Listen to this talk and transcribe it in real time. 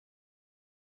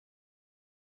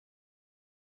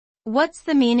What's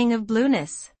the meaning of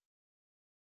blueness?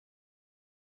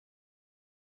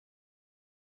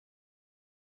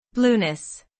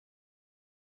 Blueness.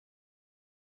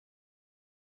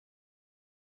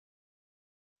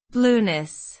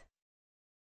 Blueness.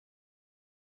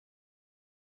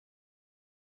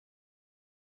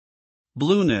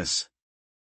 Blueness.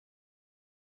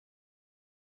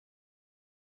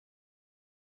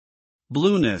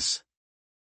 Blueness.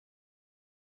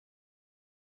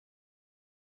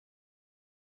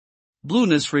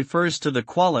 Blueness refers to the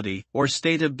quality or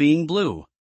state of being blue.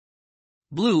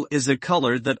 Blue is a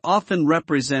color that often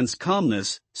represents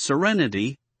calmness,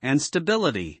 serenity, and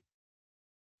stability.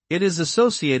 It is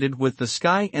associated with the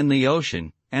sky and the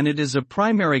ocean, and it is a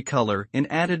primary color in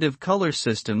additive color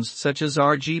systems such as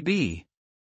RGB.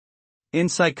 In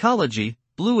psychology,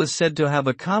 blue is said to have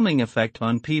a calming effect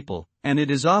on people, and it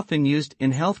is often used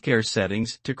in healthcare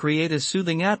settings to create a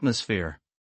soothing atmosphere.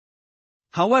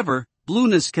 However,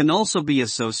 blueness can also be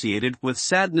associated with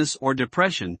sadness or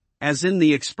depression, as in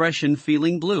the expression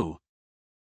feeling blue.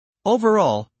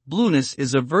 Overall, blueness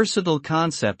is a versatile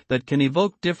concept that can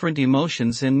evoke different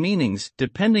emotions and meanings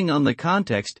depending on the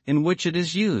context in which it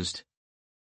is used.